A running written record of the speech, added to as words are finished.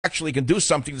actually can do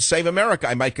something to save America,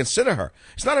 I might consider her.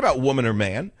 It's not about woman or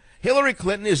man. Hillary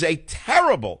Clinton is a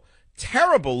terrible,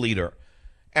 terrible leader.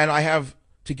 And I have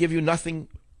to give you nothing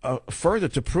further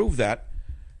to prove that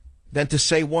than to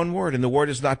say one word, and the word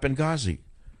is not Benghazi.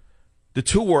 The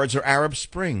two words are Arab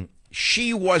Spring.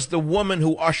 She was the woman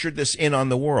who ushered this in on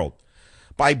the world.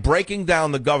 By breaking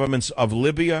down the governments of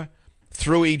Libya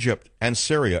through Egypt and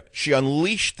Syria, she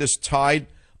unleashed this tide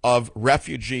of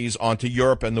refugees onto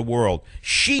Europe and the world.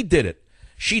 She did it.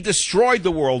 She destroyed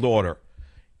the world order.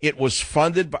 It was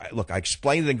funded by, look, I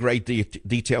explained it in great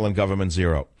detail in Government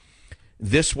Zero.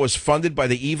 This was funded by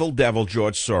the evil devil,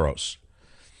 George Soros.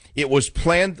 It was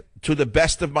planned, to the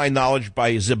best of my knowledge,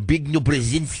 by Zbigniew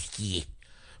Brzezinski,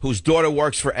 whose daughter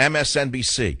works for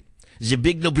MSNBC.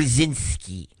 Zbigniew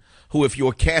Brzezinski, who, if you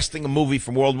were casting a movie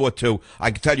from World War II, I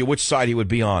can tell you which side he would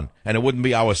be on, and it wouldn't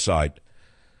be our side.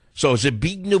 So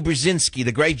Zbigniew Brzezinski,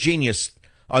 the great genius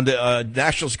on the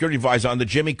National Security Advisor under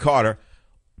Jimmy Carter,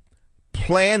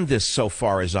 planned this, so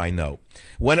far as I know.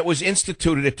 When it was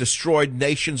instituted, it destroyed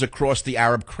nations across the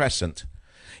Arab Crescent.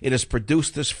 It has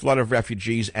produced this flood of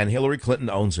refugees, and Hillary Clinton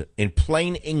owns it. In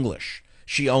plain English,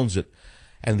 she owns it.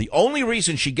 And the only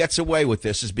reason she gets away with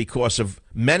this is because of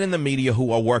men in the media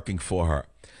who are working for her.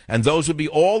 And those would be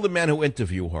all the men who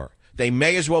interview her. They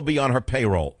may as well be on her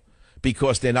payroll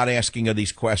because they're not asking her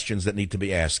these questions that need to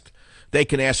be asked. They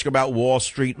can ask her about Wall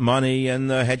Street money and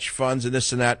hedge funds and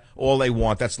this and that, all they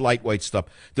want. That's lightweight stuff.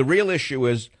 The real issue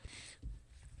is,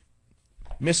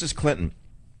 Mrs. Clinton,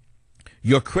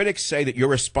 your critics say that you're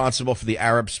responsible for the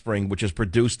Arab Spring, which has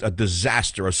produced a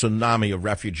disaster, a tsunami of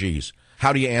refugees.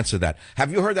 How do you answer that?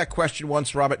 Have you heard that question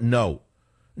once, Robert? No.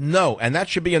 No, and that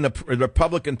should be in the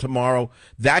Republican tomorrow.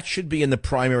 That should be in the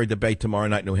primary debate tomorrow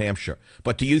night in New Hampshire.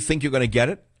 But do you think you're going to get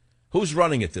it? Who's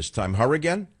running it this time? Her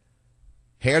again?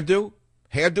 Hairdo?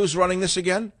 Hairdo's running this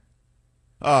again?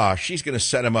 Ah, she's going to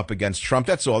set him up against Trump.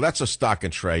 That's all. That's a stock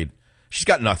and trade. She's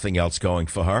got nothing else going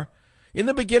for her. In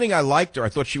the beginning, I liked her. I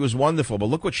thought she was wonderful. But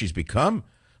look what she's become.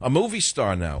 A movie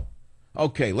star now.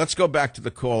 Okay, let's go back to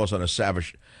the callers on a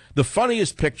savage. The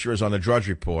funniest picture is on the Drudge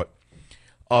Report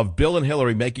of Bill and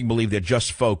Hillary making believe they're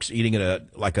just folks eating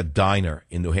at like a diner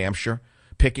in New Hampshire,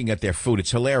 picking at their food.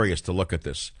 It's hilarious to look at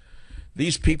this.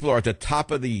 These people are at the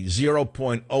top of the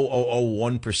 0.0001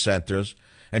 percenters,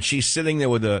 and she's sitting there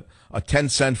with a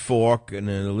 10-cent fork and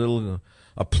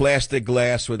a plastic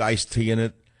glass with iced tea in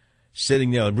it,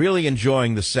 sitting there really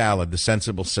enjoying the salad, the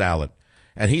sensible salad.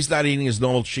 And he's not eating his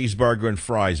normal cheeseburger and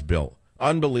fries, Bill.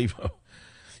 Unbelievable.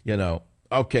 You know.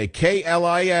 Okay,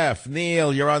 KLIF.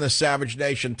 Neil, you're on the Savage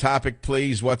Nation. Topic,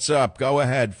 please. What's up? Go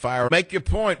ahead. Fire. Make your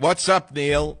point. What's up,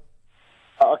 Neil?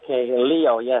 Okay,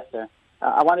 Leo. Yes, sir.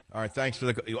 I want to... All right, thanks for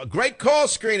the great call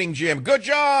screening, Jim. Good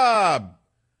job.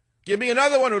 Give me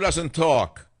another one who doesn't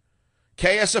talk.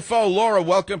 KSFO, Laura,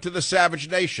 welcome to the Savage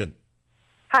Nation.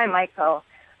 Hi, Michael.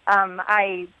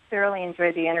 I thoroughly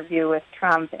enjoyed the interview with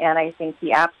Trump, and I think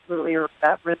he absolutely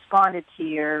responded to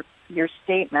your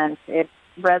statement. It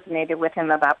resonated with him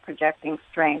about projecting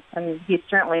strength, and he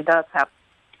certainly does have,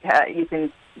 you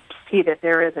can see that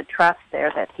there is a trust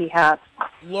there that he has.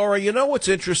 Laura, you know what's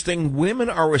interesting? Women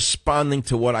are responding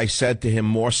to what I said to him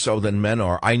more so than men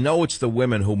are. I know it's the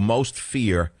women who most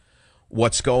fear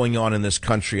what's going on in this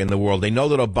country and the world. They know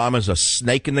that Obama's a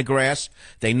snake in the grass.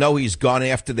 They know he's gone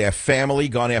after their family,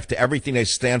 gone after everything they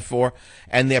stand for,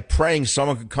 and they're praying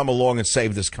someone could come along and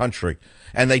save this country.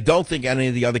 And they don't think any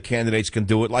of the other candidates can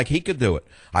do it like he could do it.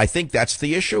 I think that's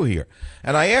the issue here.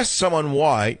 And I asked someone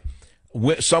why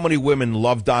so many women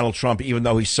love Donald Trump, even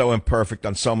though he's so imperfect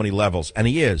on so many levels. And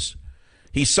he is.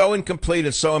 He's so incomplete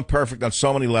and so imperfect on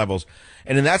so many levels.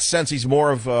 And in that sense, he's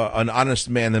more of an honest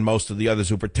man than most of the others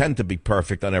who pretend to be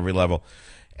perfect on every level.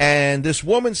 And this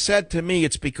woman said to me,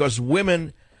 it's because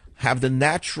women have the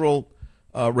natural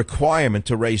requirement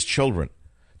to raise children.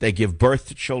 They give birth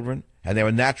to children, and they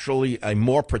are naturally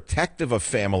more protective of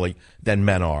family than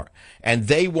men are. And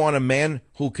they want a man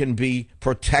who can be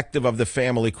protective of the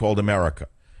family called America.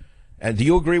 And do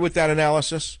you agree with that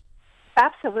analysis?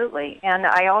 Absolutely. And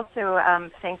I also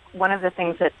think one of the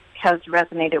things that has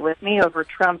resonated with me over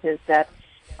Trump is that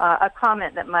a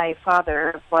comment that my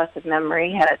father, of blessed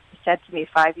memory, had said to me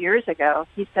 5 years ago.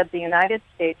 He said the United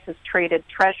States has traded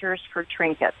treasures for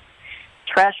trinkets.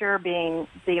 Treasure being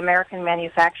the American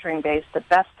manufacturing base, the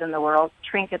best in the world,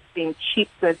 trinkets being cheap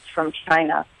goods from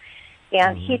China.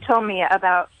 And he told me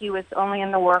about, he was only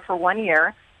in the war for 1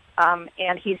 year,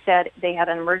 and he said they had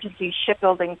an emergency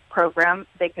shipbuilding program.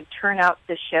 They could turn out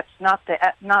the ships, not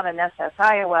an SS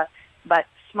Iowa, but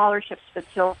smaller ships but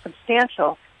still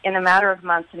substantial, in a matter of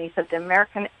months. And he said the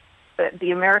American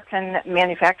the American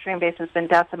manufacturing base has been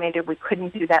decimated. We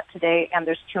couldn't do that today, and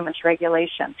there's too much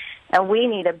regulation. And we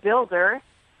need a builder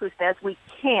who says we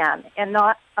can, and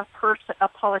not a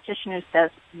politician who says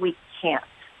we can't.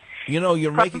 You know,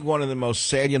 you're making one of the most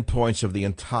salient points of the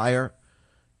entire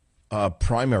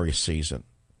primary season.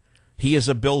 He is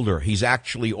a builder. He's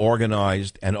actually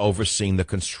organized and overseen the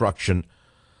construction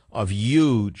of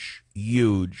huge,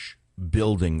 huge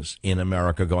buildings in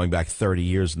America going back 30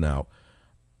 years now.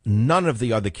 None of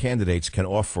the other candidates can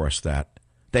offer us that.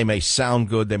 They may sound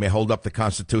good. They may hold up the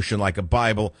Constitution like a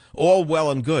Bible. All well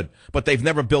and good. But they've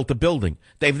never built a building.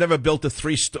 They've never built a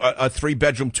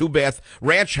three-bedroom, two-bath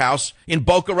ranch house in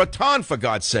Boca Raton, for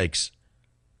God's sakes.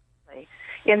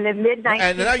 In the mid-1900s.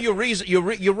 And now you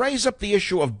raise up the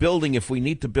issue of building. If we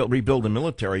need to rebuild the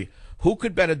military, who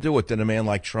could better do it than a man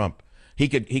like Trump? He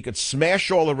could smash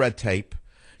all the red tape.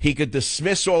 He could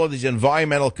dismiss all of these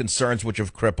environmental concerns which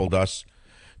have crippled us.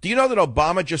 Do you know that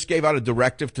Obama just gave out a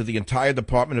directive to the entire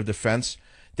Department of Defense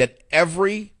that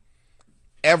every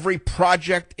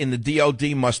project in the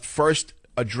DOD must first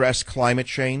address climate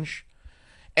change?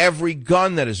 Every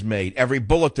gun that is made, every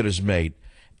bullet that is made,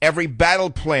 every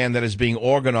battle plan that is being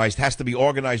organized has to be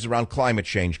organized around climate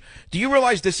change. Do you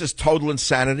realize this is total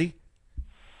insanity?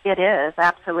 It is,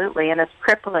 absolutely, and it's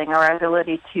crippling our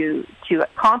ability to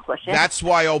accomplish it. That's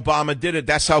why Obama did it.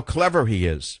 That's how clever he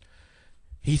is.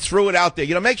 He threw it out there.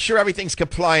 You know, make sure everything's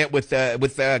compliant with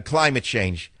climate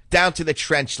change, down to the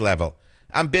trench level.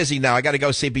 I'm busy now. I got to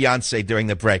go see Beyonce during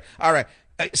the break. All right,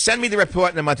 send me the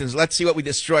report in a month, and let's see what we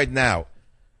destroyed now.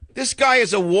 This guy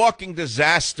is a walking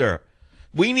disaster.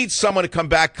 We need someone to come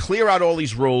back, clear out all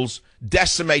these rules,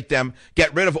 decimate them,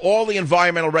 get rid of all the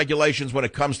environmental regulations when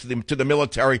it comes to the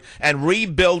military, and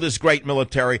rebuild this great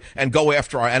military and go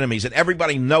after our enemies. And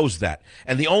everybody knows that.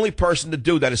 And the only person to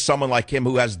do that is someone like him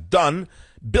who has done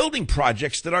building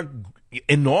projects that are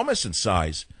enormous in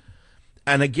size.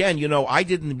 And again, you know, I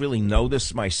didn't really know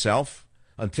this myself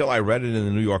until I read it in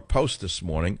the New York Post this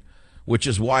morning, which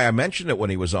is why I mentioned it when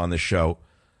he was on the show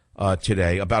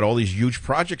today, about all these huge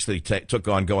projects that he took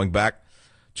on going back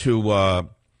to,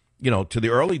 to the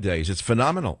early days. It's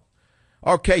phenomenal.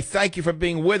 Okay, thank you for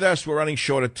being with us. We're running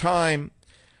short of time.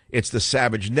 It's the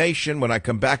Savage Nation. When I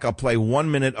come back, I'll play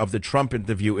 1 minute of the Trump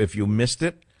interview if you missed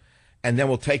it. And then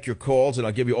we'll take your calls, and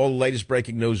I'll give you all the latest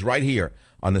breaking news right here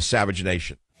on the Savage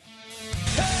Nation.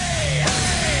 Hey,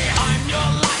 hey, I'm your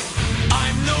life.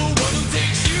 I'm the one who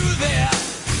takes you there.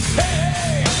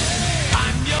 Hey,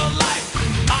 I'm your life.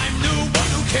 I'm the one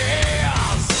who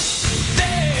cares.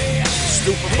 Hey,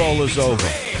 Super Bowl is over.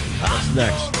 What's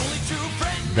next?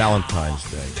 Valentine's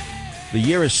Day. The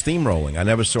year is steamrolling. I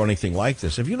never saw anything like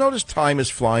this. Have you noticed time is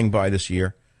flying by this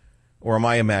year? Or am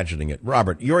I imagining it?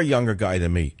 Robert, you're a younger guy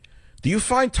than me. Do you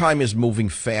find time is moving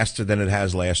faster than it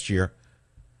has last year?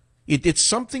 It's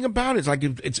something about it. It's like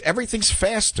everything's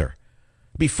faster.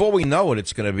 Before we know it,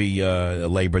 it's going to be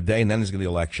Labor Day, and then there's going to be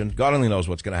the election. God only knows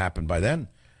what's going to happen by then.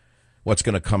 What's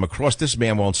going to come across. This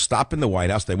man won't stop in the White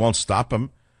House. They won't stop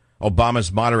him.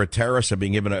 Obama's moderate terrorists are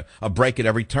being given a break at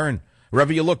every turn.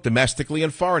 Wherever you look, domestically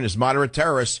and foreign, his moderate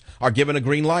terrorists are given a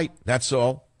green light. That's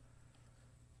all.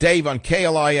 Dave on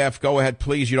KLIF, go ahead,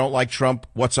 please. You don't like Trump.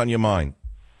 What's on your mind?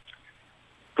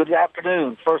 Good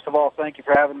afternoon. First of all, thank you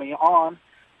for having me on.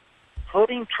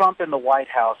 Putting Trump in the White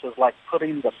House is like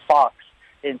putting the fox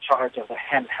in charge of the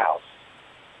hen house.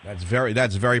 That's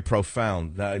very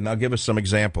profound. Now give us some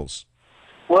examples.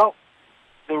 Well,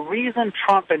 the reason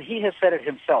Trump, and he has said it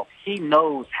himself, he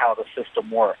knows how the system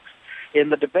works. In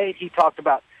the debate, he talked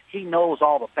about he knows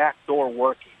all the backdoor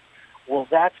working. Well,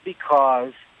 that's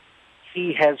because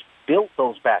he has built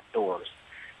those back doors.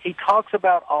 He talks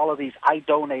about all of these, I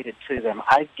donated to them,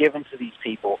 I've given to these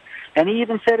people. And he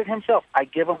even said it himself, I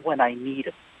give them when I need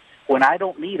them. When I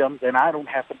don't need them, then I don't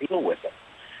have to deal with them.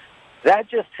 That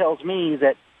just tells me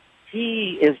that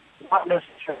he is not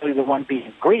necessarily the one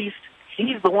being greased,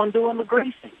 he's the one doing the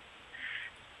greasing.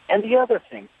 And the other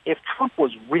thing, if Trump was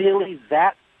really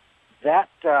that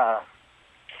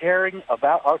caring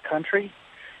about our country,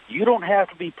 you don't have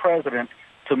to be president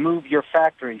to move your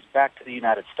factories back to the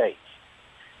United States.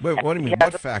 Wait, what do you mean?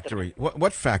 What factory?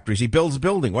 What factories? He builds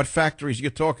building. What factories are you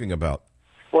talking about?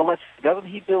 Well, doesn't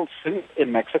he build suit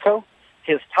in Mexico?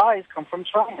 His ties come from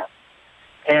China.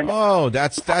 And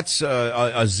that's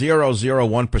a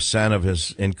 0.001% of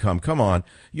his income. Come on,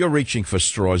 you're reaching for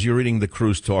straws. You're reading the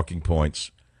Cruz talking points.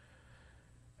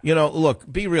 You know,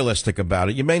 look, be realistic about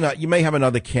it. You may have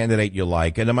another candidate you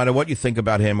like, and no matter what you think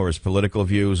about him or his political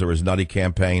views or his nutty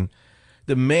campaign,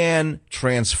 the man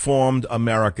transformed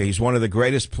America. He's one of the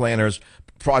greatest planners,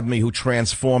 who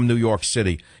transformed New York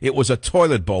City. It was a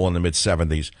toilet bowl in the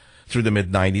mid-'70s. through the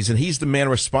mid-'90s, and he's the man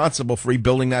responsible for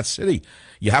rebuilding that city.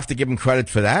 You have to give him credit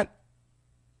for that.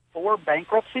 4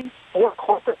 bankruptcies? 4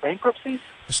 corporate bankruptcies?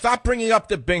 Stop bringing up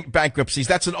the bankruptcies.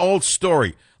 That's an old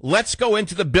story. Let's go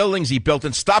into the buildings he built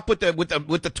and stop with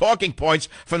the talking points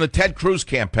from the Ted Cruz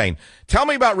campaign. Tell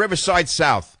me about Riverside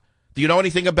South. Do you know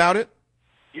anything about it?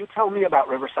 You tell me about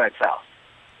Riverside South.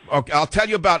 Okay, I'll tell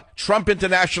you about Trump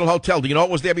International Hotel. Do you know what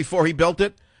was there before he built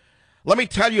it? Let me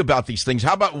tell you about these things.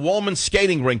 How about Woolman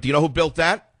Skating Rink? Do you know who built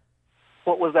that?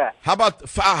 What was that? How about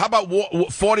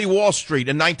 40 Wall Street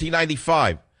in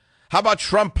 1995? How about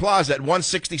Trump Plaza at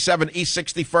 167 East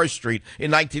 61st Street in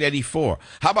 1984?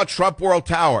 How about Trump World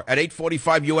Tower at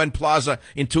 845 UN Plaza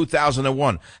in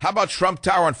 2001? How about Trump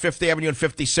Tower on 5th Avenue and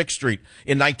 56th Street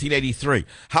in 1983?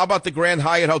 How about the Grand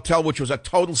Hyatt Hotel, which was a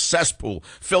total cesspool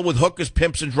filled with hookers,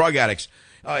 pimps, and drug addicts?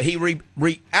 He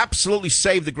absolutely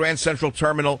saved the Grand Central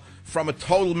Terminal from a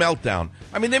total meltdown.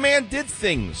 I mean, the man did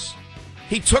things.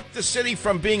 He took the city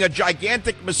from being a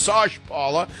gigantic massage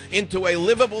parlor into a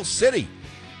livable city.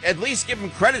 At least give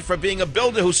him credit for being a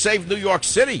builder who saved New York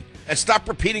City, and stop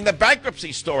repeating the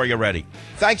bankruptcy story already.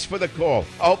 Thanks for the call.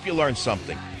 I hope you learned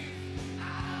something.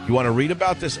 You want to read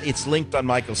about this? It's linked on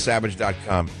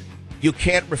michaelsavage.com. You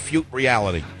can't refute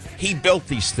reality. He built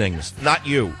these things, not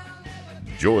you.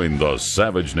 Join the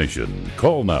Savage Nation.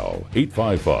 Call now,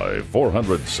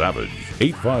 855-400-SAVAGE,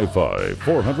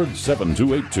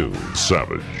 855-400-7282.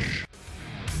 Savage.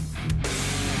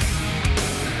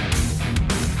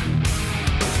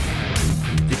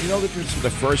 Did you know that this is the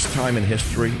first time in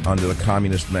history under the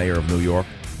communist mayor of New York,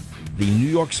 the New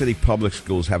York City public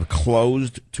schools have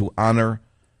closed to honor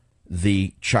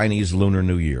the Chinese Lunar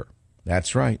New Year?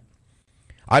 That's right.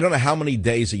 I don't know how many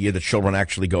days a year the children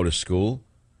actually go to school.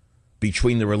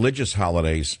 Between the religious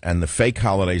holidays and the fake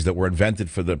holidays that were invented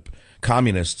for the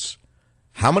communists,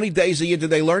 how many days a year do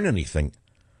they learn anything?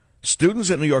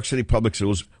 Students at New York City public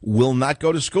schools will not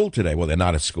go to school today. Well, they're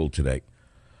not at school today.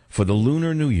 For the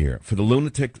Lunar New Year, for the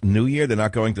lunatic New Year, they're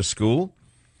not going to school.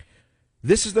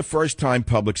 This is the first time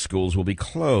public schools will be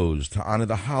closed to honor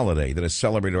the holiday that is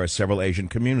celebrated by several Asian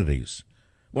communities.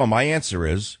 Well, my answer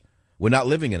is we're not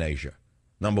living in Asia,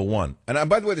 number one. And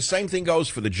by the way, the same thing goes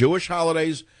for the Jewish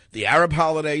holidays, the Arab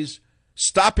holidays.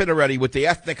 Stop it already with the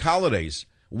ethnic holidays.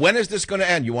 When is this going to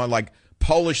end? You want like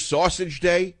Polish Sausage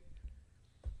Day?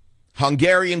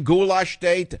 Hungarian Goulash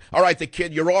Day? All right, the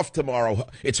kid, you're off tomorrow.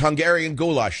 It's Hungarian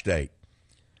Goulash Day.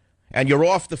 And you're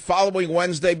off the following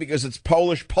Wednesday because it's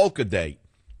Polish Polka Day.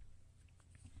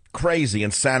 Crazy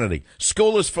insanity.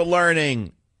 School is for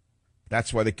learning.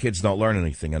 That's why the kids don't learn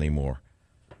anything anymore.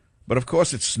 But, of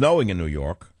course, it's snowing in New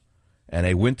York. And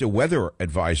a winter weather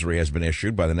advisory has been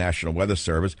issued by the National Weather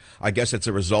Service. I guess it's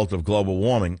a result of global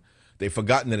warming. They've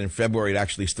forgotten that in February it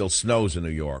actually still snows in New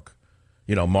York.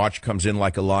 You know, March comes in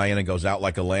like a lion and goes out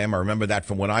like a lamb. I remember that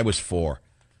from when I was 4.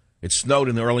 It snowed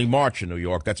in early March in New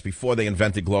York. That's before they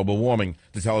invented global warming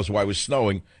to tell us why it was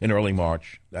snowing in early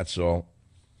March. That's all.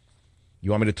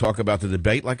 You want me to talk about the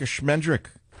debate like a schmendrick?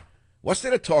 What's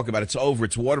there to talk about? It's over.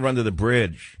 It's water under the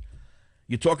bridge.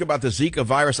 You talk about the Zika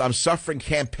virus. I'm suffering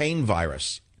campaign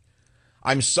virus.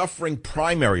 I'm suffering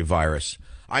primary virus.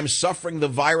 I'm suffering the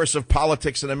virus of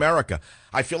politics in America.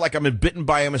 I feel like I'm bitten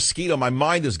by a mosquito. My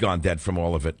mind has gone dead from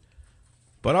all of it.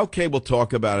 But okay, we'll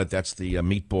talk about it. That's the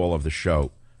meatball of the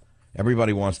show.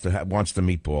 Everybody wants the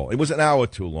meatball. It was an hour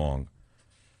too long.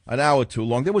 An hour too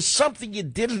long. There was something you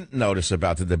didn't notice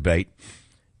about the debate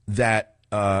that,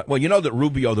 well, you know that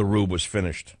Rubio the Rube was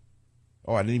finished.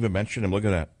 Oh, I didn't even mention him. Look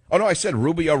at that. Oh, no, I said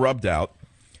Rubio rubbed out,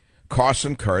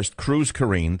 Carson cursed, Cruz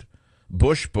careened,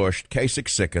 Bush bushed, Kasich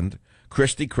sickened,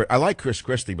 Christie. I like Chris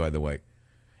Christie, by the way.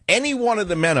 Any one of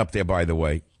the men up there, by the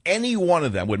way, any one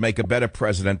of them would make a better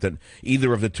president than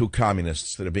either of the two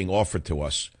communists that are being offered to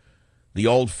us. The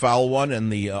old foul one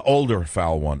and the older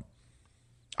foul one.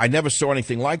 I never saw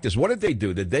anything like this. What did they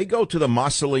do? Did they go to the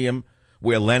mausoleum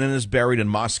where Lenin is buried in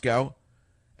Moscow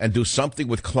and do something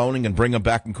with cloning and bring him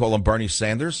back and call him Bernie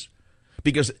Sanders?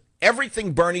 Because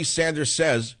everything Bernie Sanders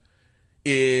says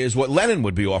is what Lenin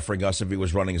would be offering us if he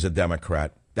was running as a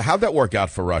Democrat. How'd that work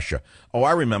out for Russia? Oh,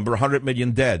 I remember, 100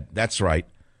 million dead. That's right.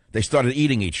 They started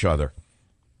eating each other.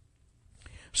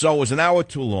 So it was an hour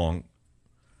too long.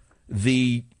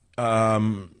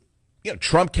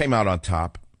 Trump came out on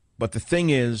top. But the thing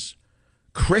is,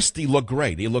 Christie looked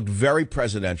great. He looked very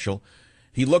presidential.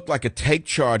 He looked like a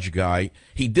take-charge guy.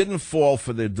 He didn't fall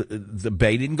for the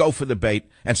bait. He didn't go for the bait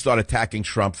and start attacking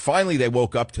Trump. Finally, they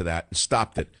woke up to that and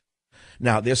stopped it.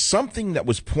 Now, there's something that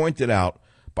was pointed out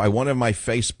by one of my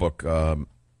Facebook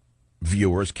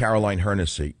viewers, Caroline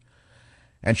Hernessy,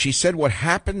 And she said what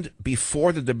happened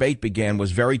before the debate began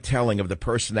was very telling of the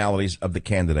personalities of the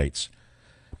candidates.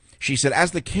 She said, as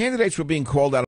the candidates were being called out